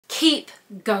keep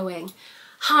going.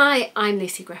 Hi, I'm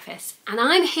Lucy Griffiths, and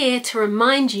I'm here to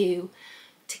remind you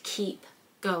to keep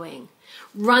going.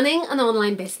 Running an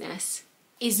online business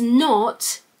is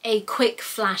not a quick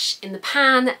flash in the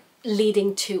pan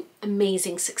leading to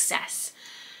amazing success.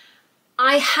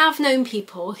 I have known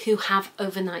people who have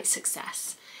overnight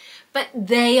success, but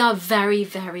they are very,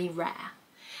 very rare.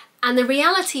 And the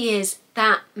reality is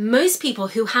that most people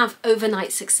who have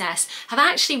overnight success have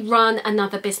actually run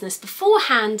another business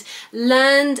beforehand,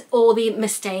 learned all the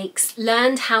mistakes,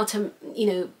 learned how to,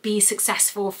 be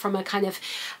successful from a kind of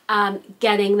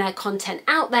getting their content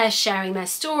out there, sharing their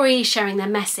story, sharing their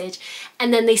message,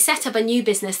 and then they set up a new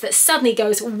business that suddenly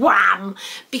goes wham,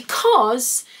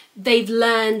 because they've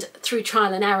learned through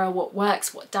trial and error what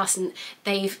works, what doesn't.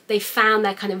 They've found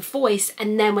their kind of voice,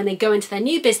 and then when they go into their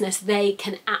new business, they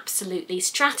can absolutely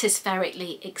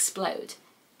stratospherically explode.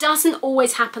 Doesn't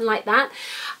always happen like that.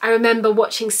 I remember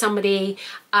watching somebody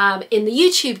in the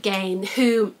YouTube game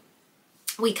who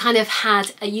we kind of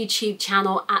had a YouTube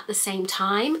channel at the same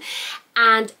time,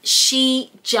 and she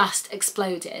just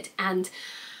exploded, and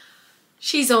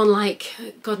she's on like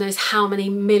God knows how many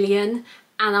million,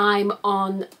 and I'm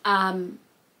on a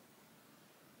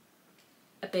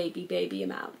baby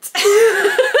amount.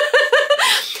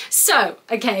 So,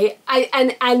 okay,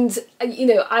 I'm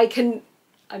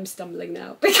stumbling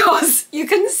now because you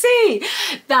can see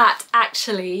that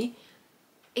actually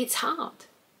it's hard.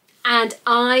 And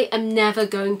I am never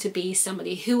going to be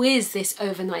somebody who is this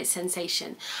overnight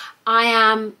sensation. I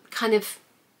am kind of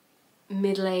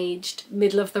middle-aged,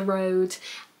 middle of the road,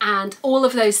 and all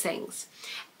of those things.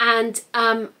 And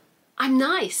I'm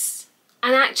nice.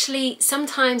 And actually,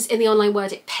 sometimes in the online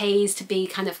world, it pays to be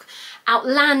kind of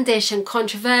outlandish and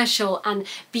controversial and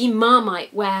be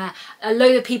Marmite, where a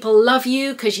load of people love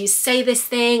you because you say this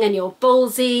thing and you're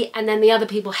ballsy, and then the other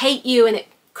people hate you, and it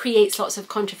creates lots of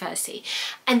controversy.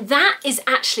 And that is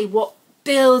actually what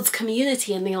builds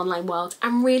community in the online world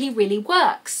and really, really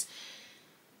works.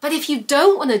 But if you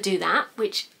don't want to do that,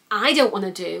 which I don't want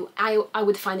to do, I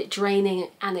would find it draining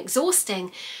and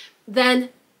exhausting, then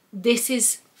this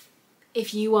is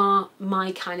if you are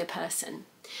my kind of person.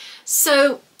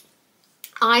 So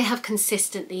I have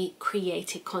consistently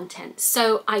created content.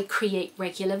 So I create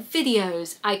regular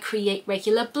videos, I create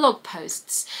regular blog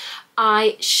posts,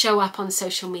 I show up on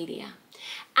social media.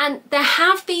 And there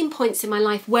have been points in my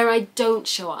life where I don't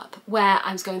show up, where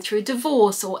I was going through a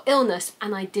divorce or illness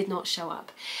and I did not show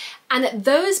up. And at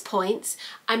those points,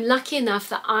 I'm lucky enough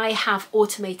that I have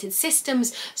automated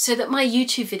systems so that my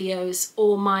YouTube videos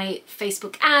or my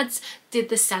Facebook ads did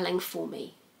the selling for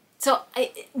me. So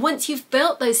once you've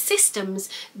built those systems,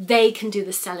 they can do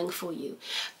the selling for you.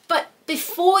 But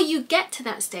before you get to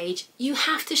that stage, you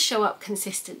have to show up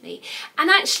consistently. And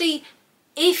actually,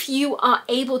 if you are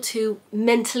able to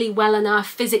mentally well enough,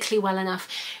 physically well enough,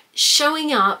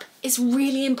 showing up is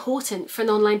really important for an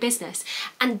online business,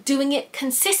 and doing it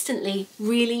consistently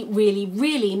really, really,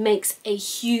 really makes a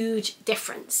huge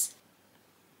difference.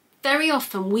 Very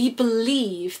often we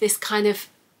believe this kind of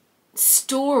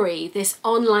story, this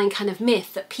online kind of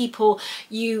myth that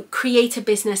you create a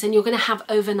business and you're going to have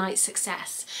overnight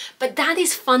success. But that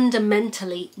is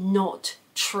fundamentally not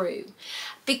true,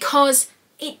 because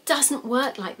it doesn't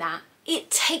work like that. It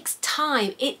takes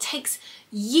time. It takes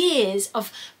years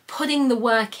of putting the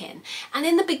work in. And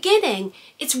in the beginning,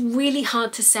 it's really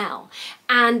hard to sell.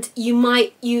 And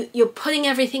you're putting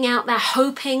everything out there,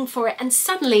 hoping for it, and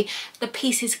suddenly the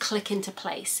pieces click into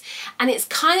place. And it's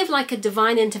kind of like a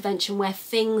divine intervention where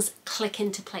things click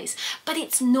into place. But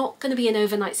it's not going to be an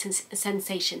overnight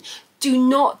sensation. Do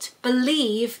not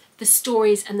believe the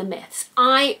stories and the myths.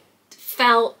 I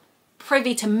fell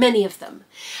privy to many of them,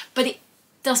 but it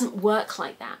doesn't work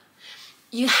like that.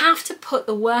 You have to put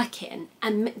the work in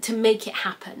and to make it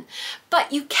happen.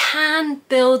 But you can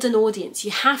build an audience.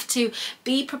 You have to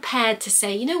be prepared to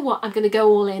say, you know what, I'm going to go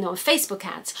all in on Facebook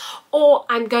ads, or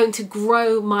I'm going to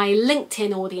grow my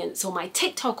LinkedIn audience or my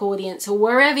TikTok audience, or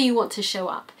wherever you want to show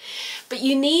up. But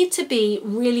you need to be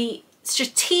really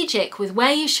strategic with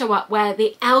where you show up, where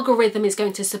the algorithm is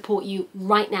going to support you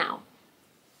right now.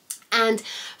 And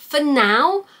for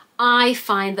now, I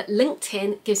find that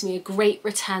LinkedIn gives me a great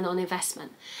return on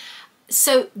investment.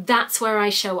 So that's where I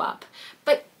show up.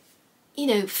 But,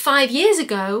 5 years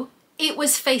ago, it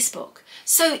was Facebook.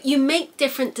 So you make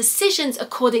different decisions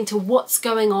according to what's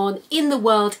going on in the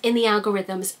world, in the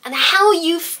algorithms, and how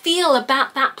you feel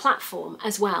about that platform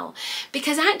as well.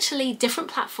 Because actually different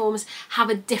platforms have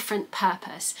a different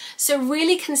purpose. So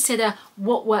really consider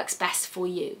what works best for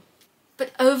you.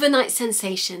 But overnight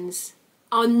sensations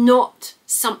are not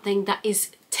something that is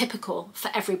typical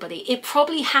for everybody. It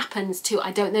probably happens to,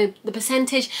 I don't know the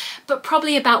percentage, but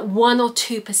probably about 1 or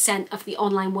 2% of the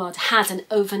online world has an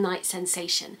overnight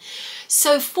sensation.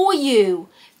 So for you,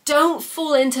 don't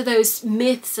fall into those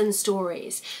myths and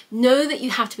stories. Know that you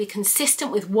have to be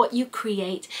consistent with what you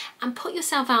create and put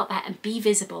yourself out there and be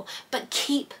visible, but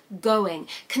keep going.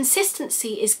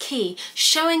 Consistency is key.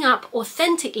 Showing up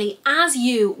authentically as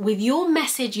you with your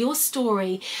message, your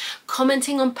story,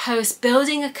 commenting on posts,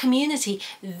 building a community,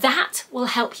 that will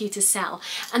help you to sell.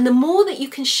 And the more that you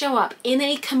can show up in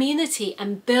a community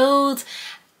and build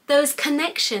those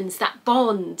connections, that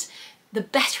bond, the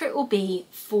better it will be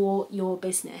for your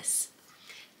business.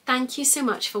 Thank you so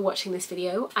much for watching this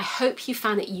video. I hope you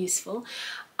found it useful.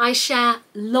 I share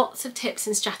lots of tips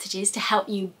and strategies to help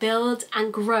you build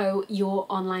and grow your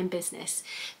online business.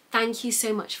 Thank you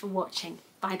so much for watching.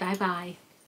 Bye, bye, bye.